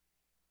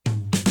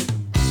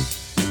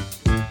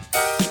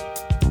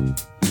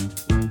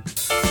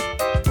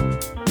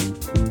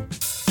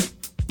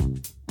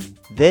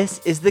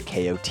This is the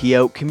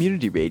KOTO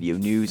Community Radio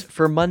News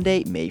for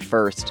Monday, May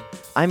 1st.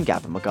 I'm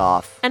Gavin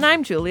McGough. And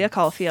I'm Julia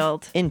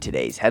Caulfield. In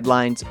today's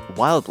headlines,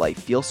 wildlife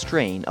feels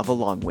strain of a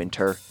long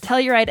winter.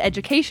 Telluride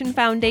Education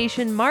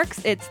Foundation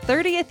marks its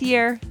 30th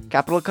year.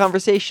 Capital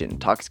Conversation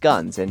talks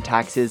guns and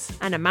taxes.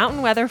 And a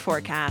mountain weather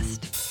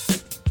forecast.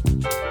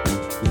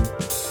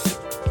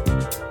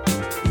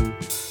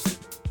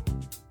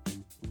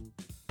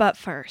 But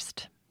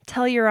first,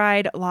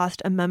 Telluride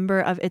lost a member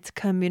of its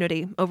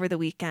community over the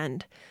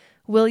weekend.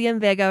 William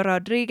Vega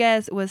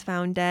Rodriguez was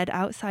found dead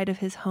outside of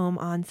his home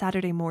on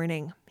Saturday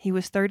morning. He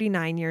was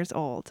 39 years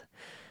old.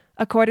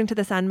 According to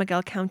the San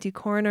Miguel County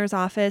Coroner's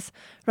Office,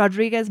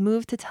 Rodriguez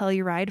moved to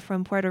Telluride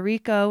from Puerto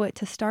Rico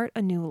to start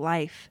a new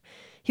life.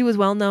 He was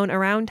well known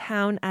around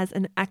town as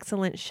an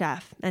excellent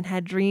chef and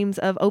had dreams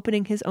of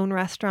opening his own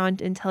restaurant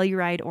in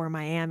Telluride or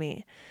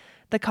Miami.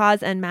 The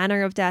cause and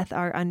manner of death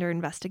are under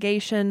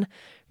investigation.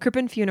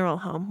 Crippen Funeral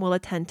Home will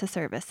attend to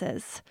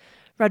services.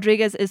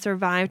 Rodriguez is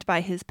survived by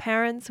his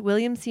parents,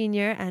 William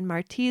Sr. and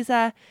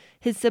Martiza,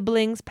 his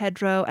siblings,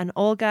 Pedro and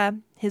Olga,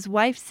 his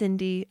wife,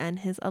 Cindy, and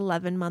his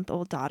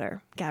 11-month-old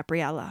daughter,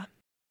 Gabriela.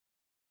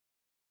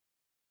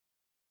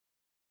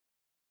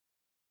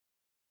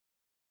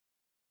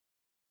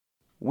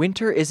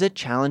 Winter is a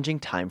challenging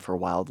time for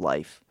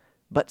wildlife,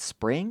 but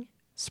spring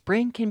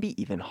can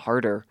be even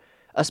harder,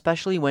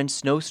 especially when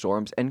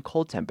snowstorms and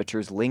cold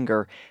temperatures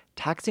linger,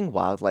 taxing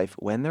wildlife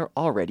when they're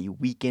already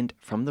weakened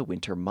from the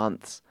winter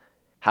months.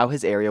 How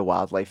has area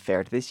wildlife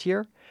fared this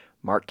year?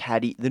 Mark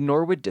Caddy, the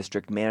Norwood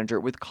District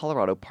Manager with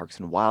Colorado Parks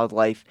and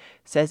Wildlife,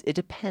 says it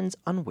depends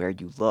on where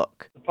you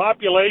look. The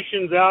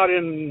populations out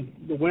in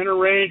the winter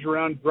range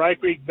around Dry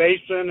Creek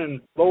Basin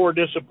and Lower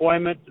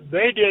Disappointment,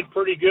 they did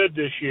pretty good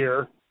this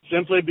year,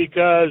 simply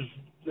because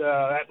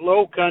that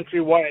low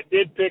country, while it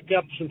did pick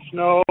up some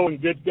snow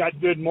and got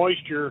good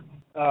moisture,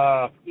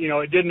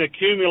 it didn't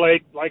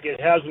accumulate like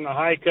it has in the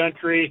high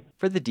country.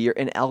 For the deer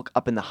and elk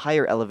up in the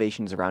higher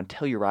elevations around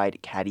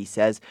Telluride, Caddy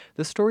says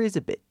the story is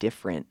a bit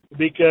different.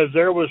 Because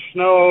there was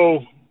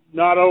snow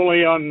not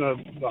only on the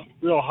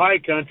real high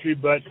country,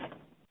 but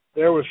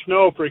there was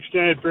snow for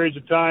extended periods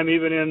of time,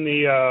 even in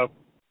the,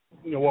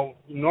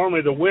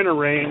 normally the winter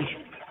range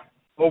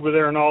over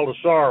there in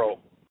Aldosaro.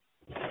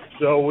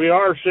 So we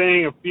are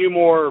seeing a few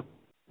more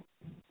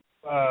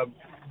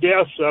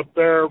deaths up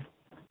there.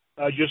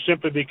 Just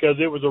simply because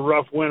it was a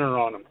rough winter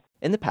on them.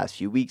 In the past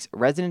few weeks,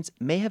 residents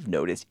may have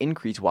noticed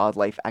increased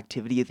wildlife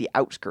activity at the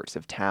outskirts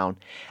of town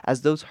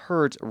as those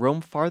herds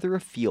roam farther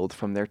afield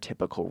from their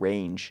typical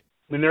range.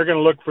 I mean, they're going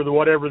to look for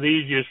whatever the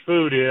easiest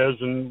food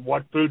is and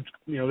what food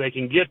they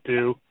can get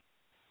to.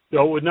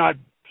 So it would not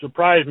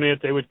surprise me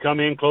if they would come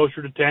in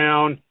closer to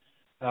town,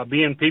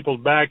 be in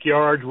people's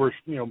backyards where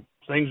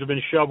things have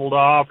been shoveled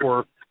off,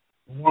 or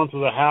warmth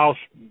of the house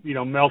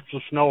melts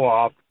the snow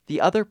off. The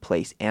other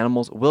place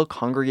animals will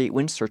congregate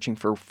when searching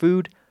for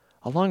food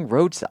along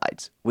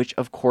roadsides, which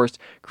of course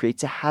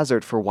creates a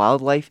hazard for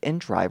wildlife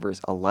and drivers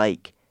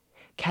alike.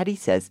 Caddy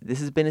says this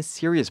has been a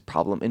serious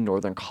problem in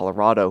northern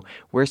Colorado,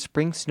 where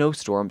spring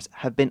snowstorms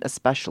have been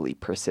especially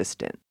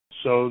persistent.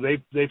 So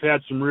they've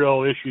had some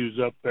real issues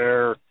up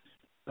there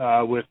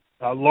with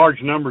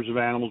large numbers of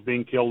animals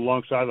being killed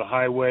alongside the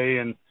highway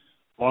and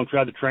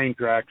alongside the train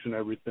tracks and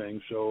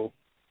everything. So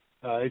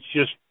it's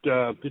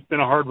been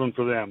a hard one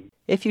for them.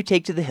 If you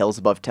take to the hills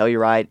above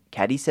Telluride,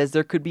 Caddy says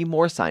there could be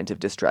more signs of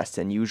distress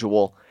than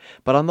usual.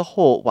 But on the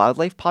whole,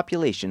 wildlife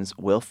populations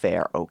will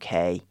fare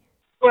okay.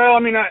 Well, I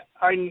mean,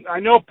 I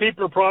know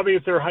people are probably,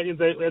 as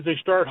they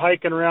start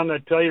hiking around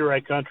that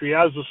Telluride country,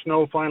 as the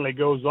snow finally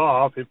goes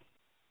off,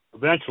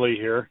 eventually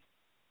here,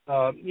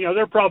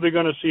 they're probably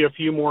going to see a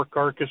few more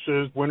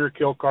carcasses, winter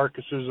kill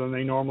carcasses, than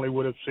they normally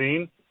would have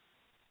seen.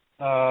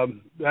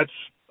 That's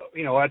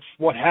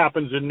what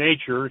happens in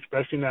nature,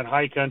 especially in that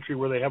high country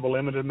where they have a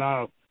limited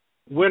amount of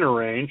winter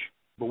range.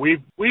 But we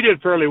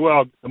did fairly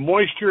well. The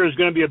moisture is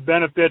going to be a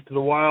benefit to the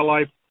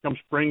wildlife come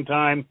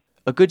springtime.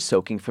 A good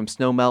soaking from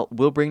snowmelt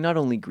will bring not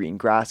only green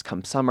grass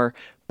come summer,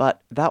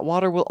 but that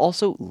water will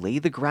also lay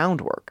the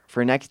groundwork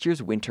for next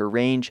year's winter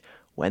range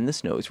when the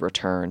snows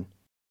return.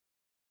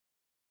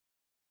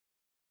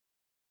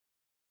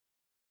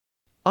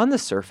 On the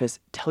surface,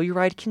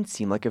 Telluride can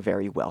seem like a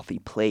very wealthy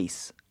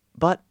place.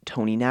 But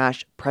Tony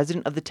Nash,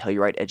 president of the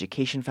Telluride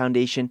Education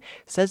Foundation,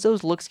 says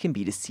those looks can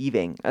be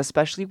deceiving,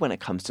 especially when it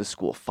comes to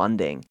school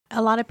funding.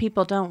 A lot of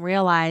people don't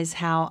realize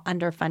how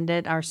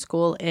underfunded our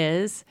school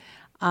is.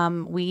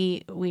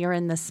 We are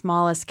in the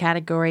smallest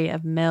category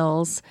of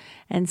mills,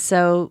 and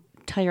so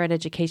Telluride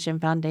Education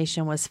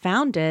Foundation was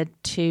founded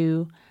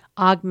to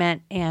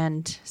augment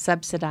and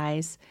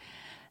subsidize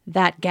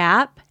that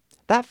gap.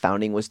 That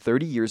founding was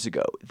 30 years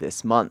ago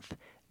this month.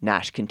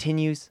 Nash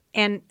continues.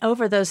 And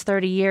over those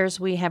 30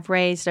 years, we have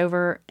raised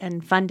over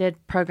and funded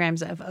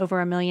programs of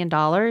over $1 million.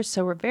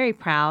 So we're very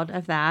proud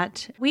of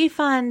that. We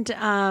fund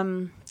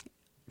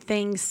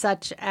things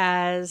such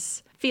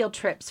as field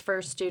trips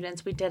for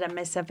students. We did a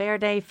Mesa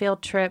Verde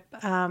field trip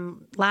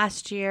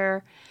last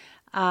year.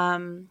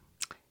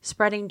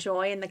 spreading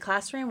joy in the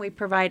classroom. We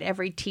provide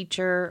every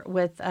teacher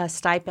with a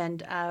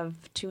stipend of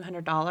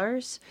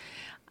 $200.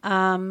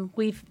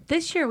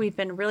 This year we've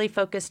been really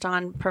focused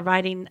on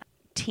providing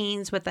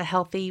teens with a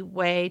healthy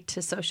way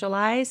to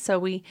socialize. So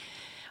we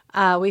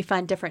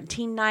fund different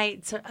teen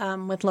nights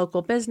with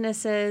local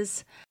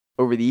businesses.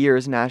 Over the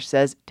years, Nash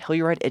says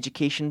Telluride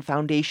Education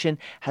Foundation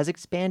has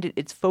expanded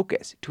its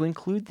focus to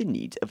include the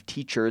needs of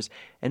teachers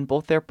in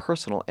both their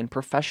personal and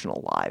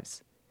professional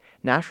lives.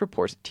 Nash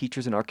reports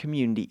teachers in our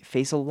community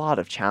face a lot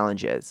of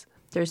challenges.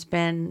 There's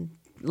been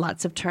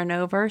lots of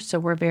turnover, so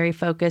we're very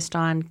focused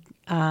on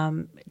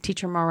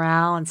teacher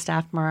morale and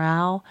staff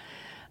morale.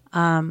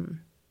 And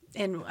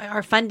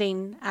our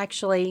funding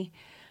actually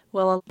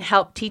will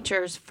help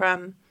teachers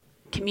from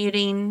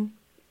commuting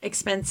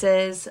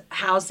expenses,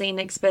 housing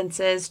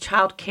expenses,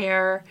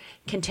 childcare,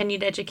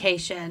 continued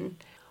education.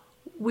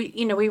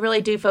 We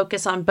really do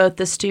focus on both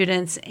the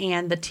students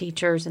and the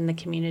teachers in the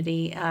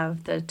community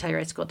of the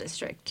Telluride School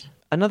District.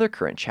 Another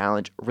current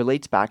challenge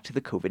relates back to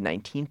the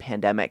COVID-19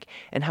 pandemic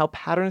and how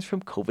patterns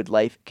from COVID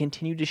life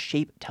continue to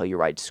shape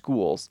Telluride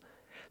schools.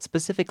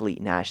 Specifically,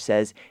 Nash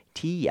says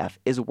TEF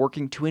is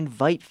working to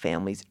invite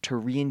families to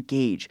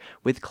re-engage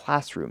with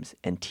classrooms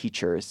and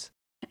teachers.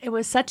 It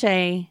was such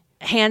a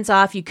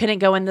hands-off, you couldn't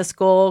go in the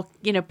school,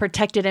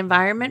 protected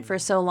environment for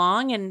so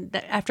long. And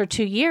after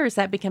 2 years,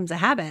 that becomes a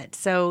habit.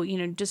 So,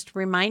 just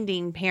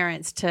reminding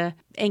parents to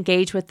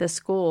engage with the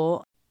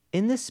school.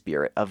 In the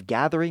spirit of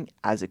gathering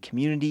as a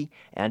community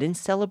and in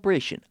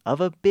celebration of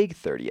a big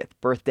 30th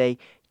birthday,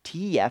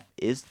 TEF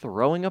is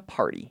throwing a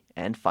party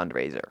and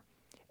fundraiser.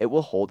 It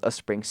will hold a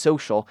spring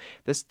social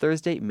this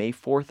Thursday, May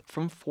 4th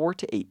from 4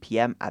 to 8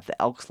 p.m. at the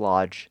Elks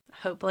Lodge.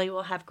 Hopefully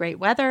we'll have great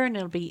weather and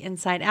it'll be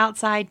inside,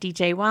 outside.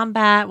 DJ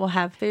Wombat will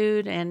have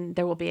food and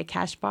there will be a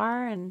cash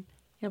bar and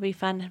it'll be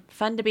fun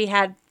to be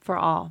had for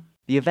all.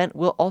 The event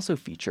will also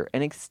feature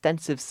an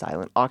extensive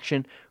silent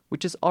auction,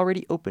 which is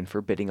already open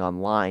for bidding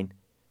online.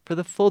 For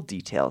the full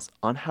details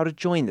on how to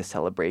join the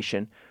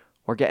celebration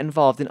or get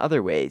involved in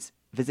other ways,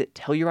 visit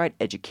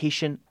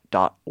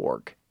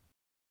tellurideeducation.org.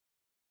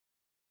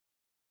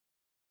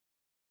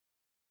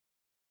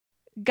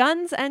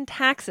 Guns and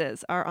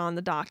taxes are on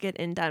the docket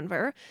in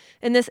Denver.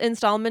 In this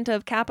installment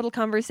of Capital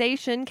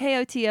Conversation,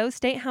 KOTO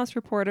State House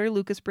reporter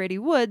Lucas Brady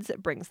Woods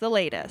brings the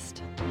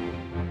latest.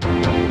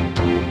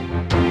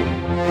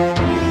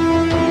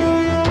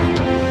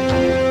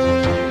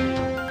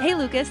 Hey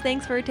Lucas,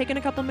 thanks for taking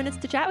a couple minutes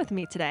to chat with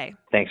me today.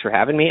 Thanks for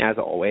having me, as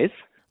always.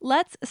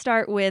 Let's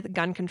start with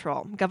gun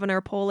control.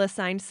 Governor Polis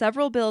signed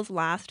several bills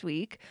last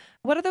week.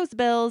 What are those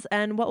bills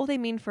and what will they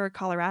mean for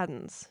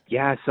Coloradans?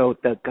 Yeah, so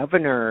the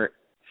governor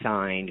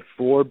signed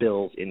 4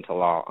 bills into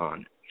law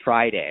on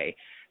Friday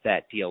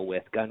that deal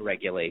with gun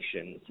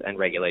regulations and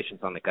regulations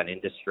on the gun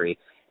industry.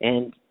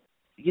 And,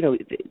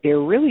 they're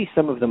really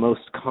some of the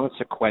most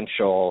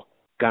consequential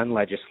gun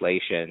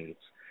legislations,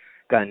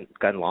 gun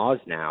laws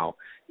now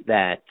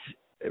that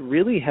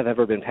really have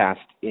ever been passed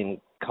in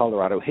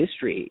Colorado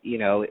history.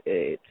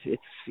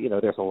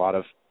 There's a lot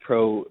of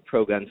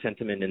pro-gun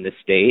sentiment in the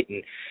state,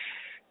 and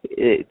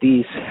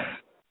these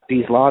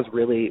laws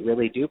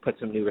really do put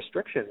some new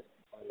restrictions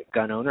on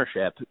gun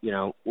ownership.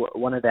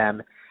 One of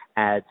them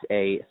adds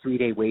a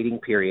 3-day waiting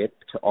period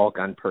to all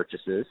gun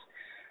purchases,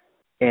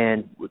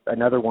 and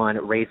another one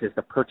raises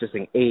the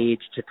purchasing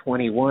age to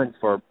 21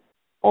 for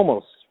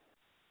almost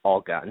all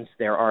guns.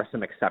 There are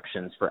some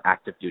exceptions for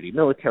active duty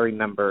military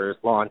members,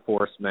 law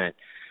enforcement,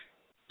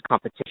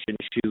 competition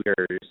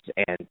shooters,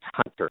 and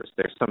hunters.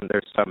 There's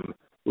some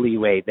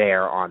leeway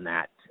there on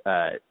that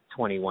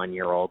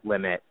 21-year-old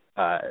limit,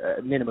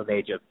 minimum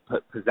age of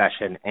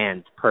possession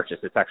and purchase.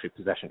 It's actually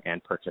possession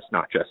and purchase,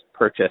 not just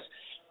purchase.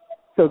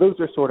 So those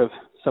are sort of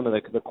some of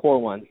the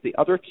core ones. The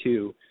other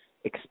 2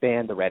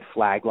 expand the red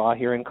flag law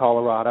here in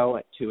Colorado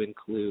to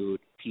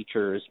include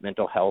teachers,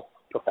 mental health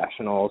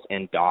professionals,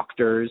 and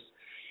doctors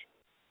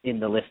in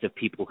the list of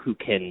people who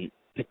can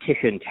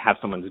petition to have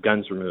someone's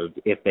guns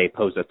removed if they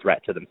pose a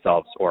threat to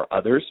themselves or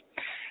others.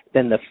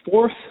 Then the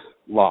 4th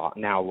law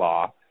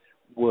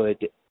will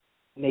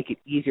make it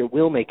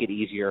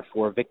easier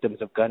for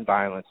victims of gun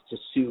violence to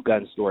sue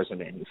gun stores and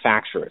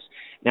manufacturers.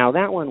 Now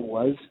that one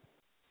was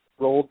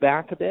rolled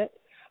back a bit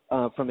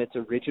from its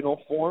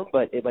original form,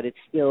 but it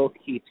still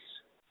keeps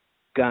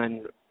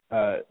gun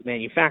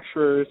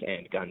manufacturers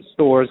and gun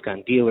stores,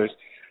 gun dealers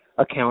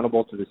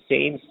accountable to the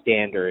same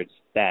standards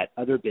that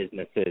other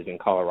businesses in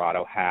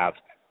Colorado have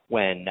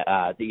when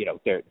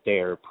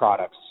their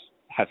products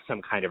have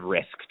some kind of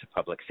risk to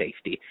public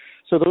safety.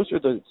 So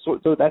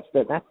that's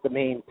the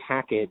main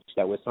package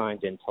that was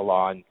signed into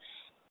law, and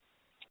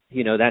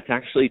that's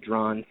actually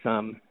drawn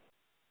some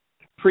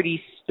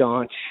pretty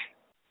staunch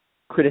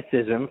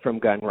criticism from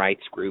gun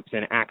rights groups.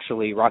 And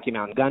actually, Rocky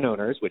Mountain Gun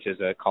Owners, which is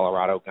a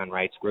Colorado gun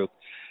rights group,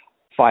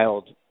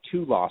 filed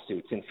 2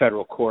 lawsuits in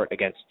federal court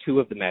against 2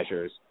 of the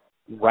measures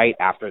right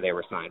after they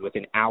were signed,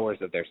 within hours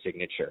of their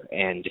signature.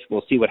 And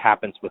we'll see what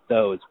happens with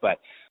those. But,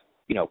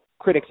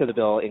 critics of the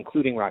bill,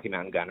 including Rocky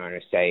Mountain Gun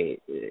Owners, say,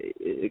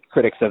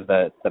 critics of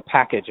the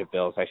package of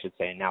bills, I should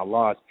say, and now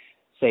laws,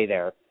 say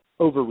they're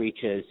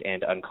overreaches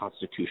and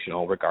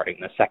unconstitutional regarding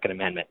the Second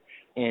Amendment.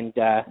 And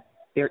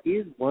there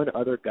is one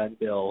other gun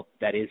bill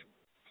that is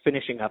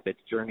finishing up its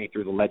journey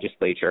through the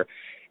legislature,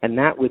 and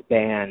that would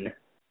ban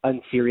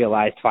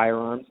unserialized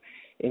firearms,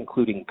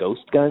 including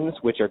ghost guns,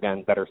 which are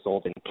guns that are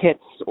sold in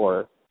kits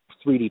or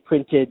 3D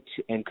printed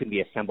and can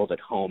be assembled at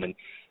home. And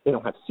they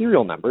don't have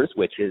serial numbers,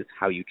 which is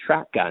how you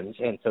track guns.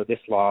 And so this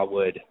law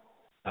would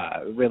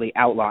really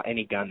outlaw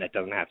any gun that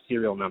doesn't have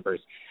serial numbers,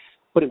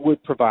 but it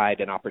would provide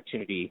an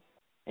opportunity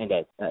and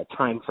a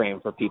time frame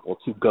for people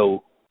to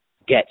go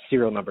get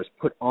serial numbers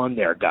put on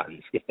their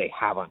guns if they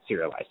have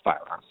unserialized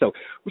firearms. So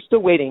we're still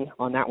waiting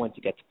on that one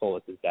to get to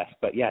Polis's desk.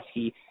 But yes,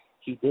 he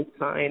did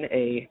sign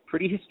a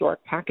pretty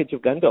historic package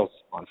of gun bills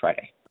on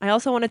Friday. I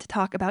also wanted to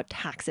talk about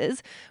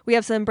taxes. We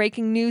have some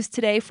breaking news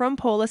today from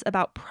Polis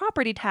about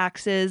property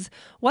taxes.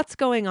 What's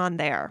going on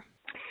there?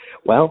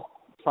 Well,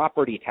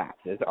 property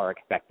taxes are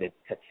expected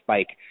to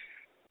spike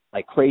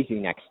like crazy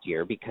next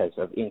year because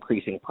of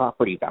increasing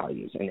property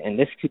values. And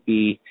this could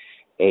be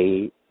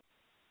a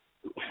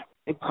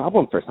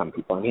problem for some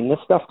people. I mean, this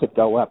stuff could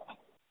go up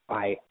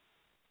by,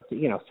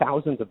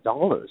 thousands of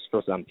dollars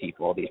for some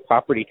people, these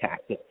property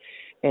taxes.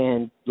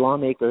 And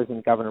lawmakers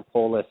and Governor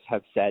Polis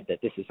have said that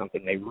this is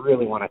something they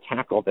really want to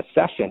tackle this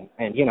session.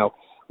 And,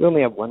 we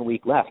only have 1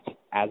 week left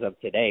as of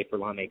today for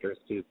lawmakers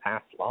to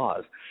pass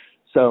laws.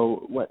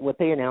 So what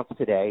they announced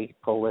today,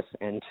 Polis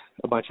and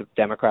a bunch of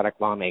Democratic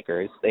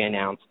lawmakers, they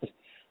announced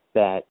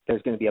that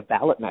there's going to be a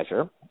ballot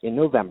measure in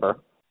November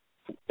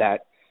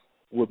that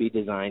will be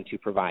designed to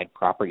provide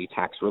property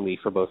tax relief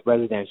for both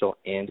residential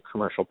and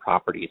commercial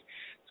properties.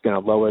 It's going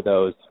to lower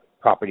those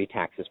property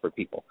taxes for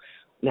people.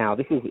 Now,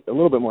 this is a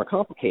little bit more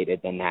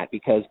complicated than that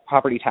because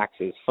property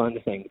taxes fund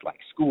things like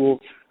schools,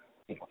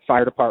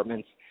 fire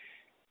departments,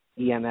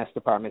 EMS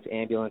departments,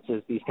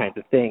 ambulances, these kinds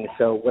of things.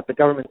 So what the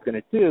government's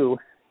going to do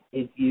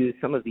is use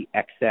some of the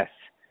excess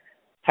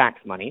tax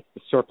money,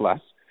 the surplus,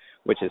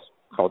 which is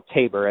called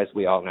TABOR, as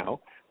we all know.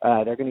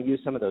 They're going to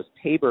use some of those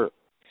TABOR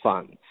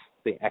funds,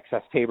 the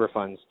excess TABOR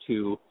funds,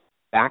 to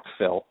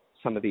backfill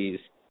some of these,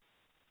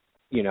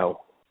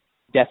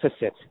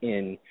 deficits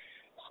in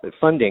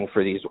funding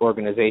for these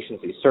organizations,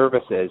 these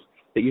services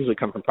that usually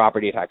come from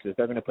property taxes.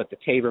 They're going to put the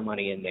TABOR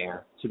money in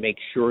there to make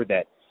sure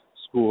that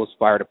schools,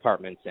 fire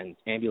departments, and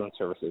ambulance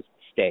services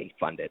stay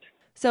funded.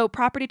 So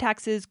property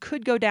taxes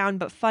could go down,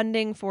 but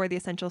funding for the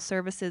essential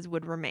services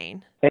would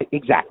remain.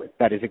 Exactly.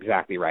 That is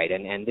exactly right.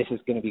 And this is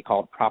going to be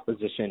called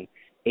Proposition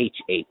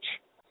HH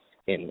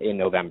in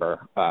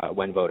November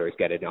when voters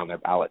get it on their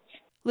ballots.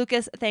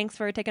 Lucas, thanks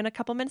for taking a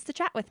couple minutes to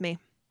chat with me.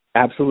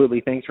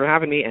 Absolutely. Thanks for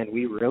having me. And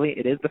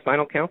it is the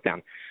final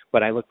countdown.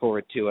 But I look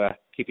forward to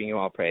keeping you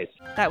all praised.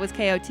 That was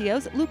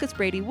KOTO's Lucas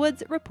Brady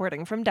Woods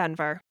reporting from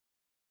Denver.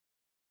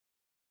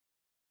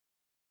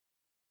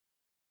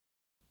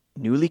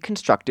 Newly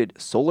constructed,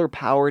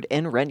 solar-powered,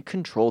 and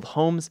rent-controlled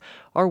homes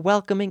are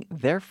welcoming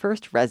their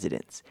first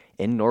residents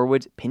in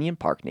Norwood's Pinion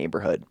Park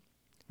neighborhood.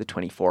 The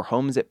 24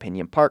 homes at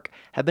Pinion Park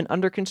have been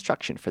under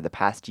construction for the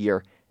past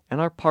year and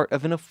are part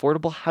of an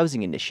affordable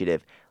housing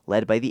initiative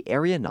led by the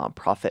area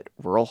nonprofit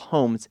Rural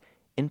Homes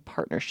in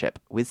partnership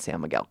with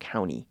San Miguel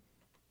County.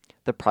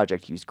 The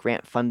project used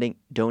grant funding,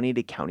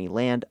 donated county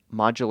land,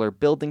 modular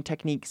building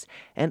techniques,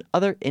 and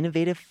other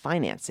innovative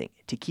financing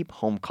to keep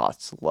home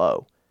costs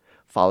low.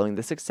 Following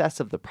the success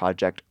of the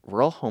project,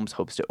 Rural Homes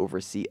hopes to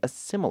oversee a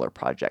similar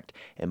project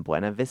in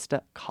Buena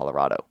Vista,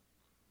 Colorado.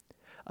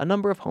 A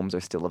number of homes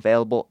are still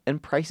available,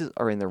 and prices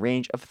are in the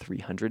range of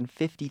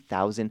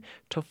 $350,000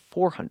 to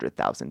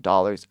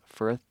 $400,000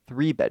 for a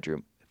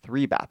 3-bedroom,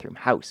 3-bathroom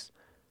house.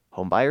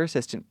 Homebuyer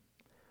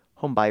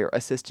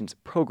assistance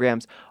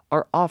programs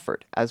are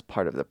offered as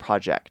part of the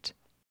project.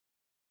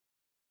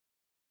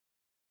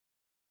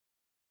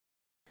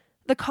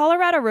 The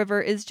Colorado River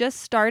is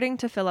just starting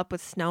to fill up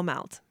with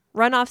snowmelt.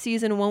 Runoff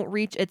season won't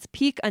reach its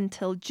peak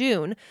until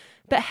June,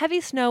 but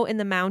heavy snow in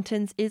the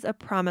mountains is a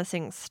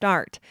promising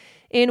start.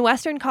 In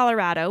western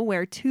Colorado,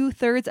 where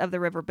 2/3 of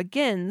the river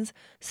begins,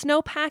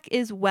 snowpack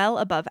is well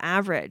above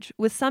average,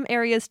 with some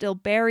areas still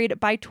buried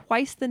by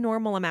twice the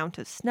normal amount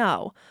of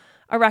snow.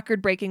 A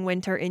record-breaking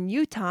winter in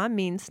Utah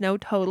means snow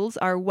totals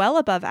are well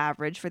above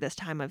average for this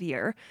time of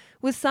year,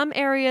 with some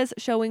areas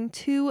showing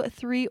 2,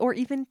 3, or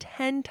even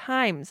 10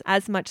 times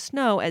as much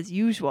snow as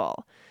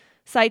usual.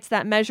 Sites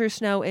that measure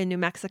snow in New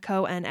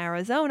Mexico and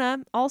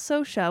Arizona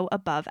also show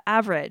above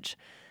average.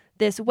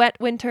 This wet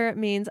winter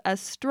means a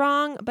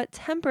strong but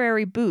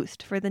temporary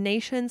boost for the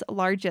nation's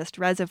largest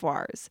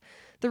reservoirs.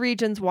 The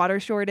region's water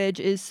shortage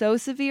is so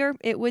severe,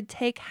 it would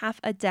take half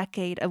a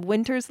decade of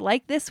winters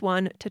like this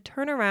one to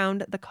turn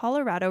around the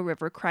Colorado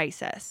River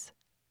crisis.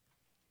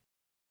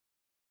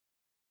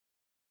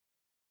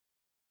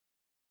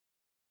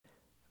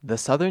 The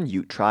Southern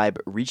Ute tribe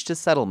reached a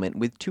settlement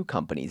with 2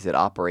 companies that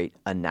operate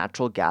a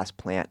natural gas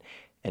plant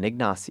in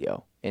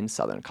Ignacio in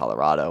southern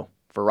Colorado.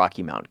 For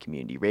Rocky Mountain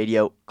Community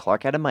Radio,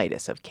 Clark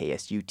Adamitis of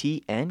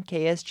KSUT and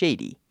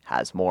KSJD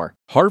has more.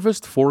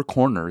 Harvest Four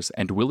Corners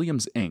and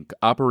Williams Inc.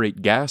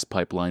 operate gas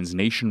pipelines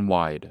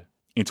nationwide.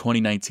 In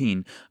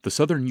 2019, the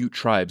Southern Ute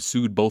tribe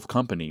sued both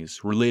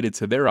companies related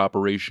to their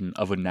operation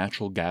of a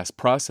natural gas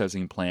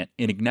processing plant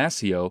in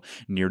Ignacio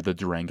near the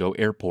Durango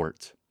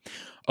airport.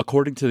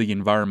 According to the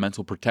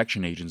Environmental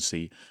Protection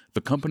Agency, the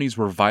companies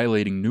were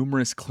violating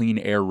numerous clean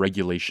air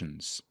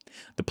regulations.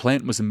 The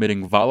plant was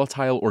emitting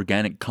volatile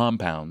organic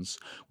compounds,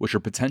 which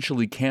are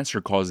potentially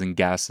cancer-causing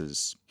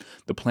gases.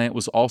 The plant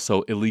was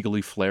also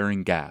illegally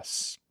flaring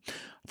gas.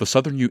 The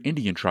Southern Ute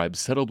Indian tribe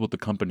settled with the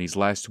companies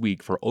last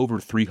week for over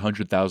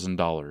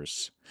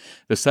 $300,000.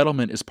 The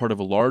settlement is part of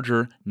a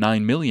larger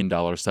 $9 million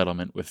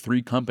settlement with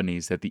 3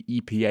 companies that the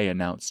EPA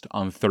announced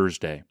on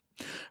Thursday.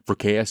 For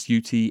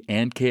KSUT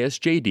and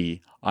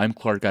KSJD, I'm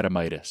Clark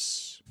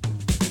Adamitis.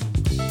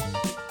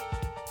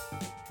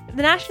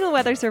 The National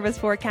Weather Service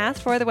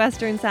forecast for the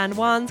western San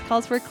Juans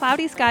calls for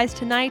cloudy skies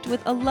tonight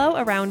with a low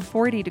around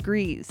 40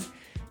 degrees.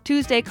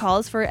 Tuesday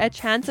calls for a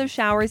chance of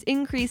showers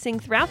increasing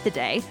throughout the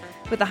day,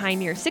 with a high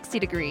near 60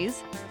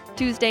 degrees.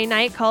 Tuesday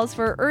night calls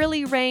for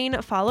early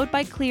rain, followed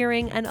by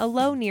clearing and a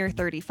low near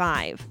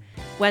 35.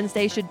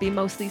 Wednesday should be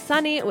mostly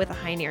sunny, with a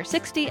high near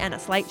 60 and a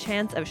slight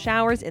chance of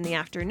showers in the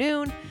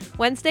afternoon.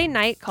 Wednesday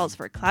night calls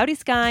for cloudy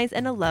skies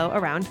and a low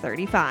around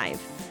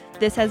 35.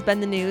 This has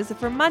been the news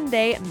for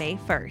Monday, May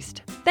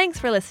 1st. Thanks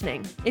for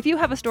listening. If you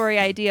have a story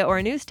idea or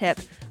a news tip,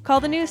 call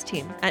the news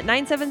team at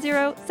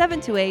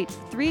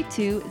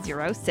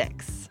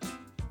 970-728-3206.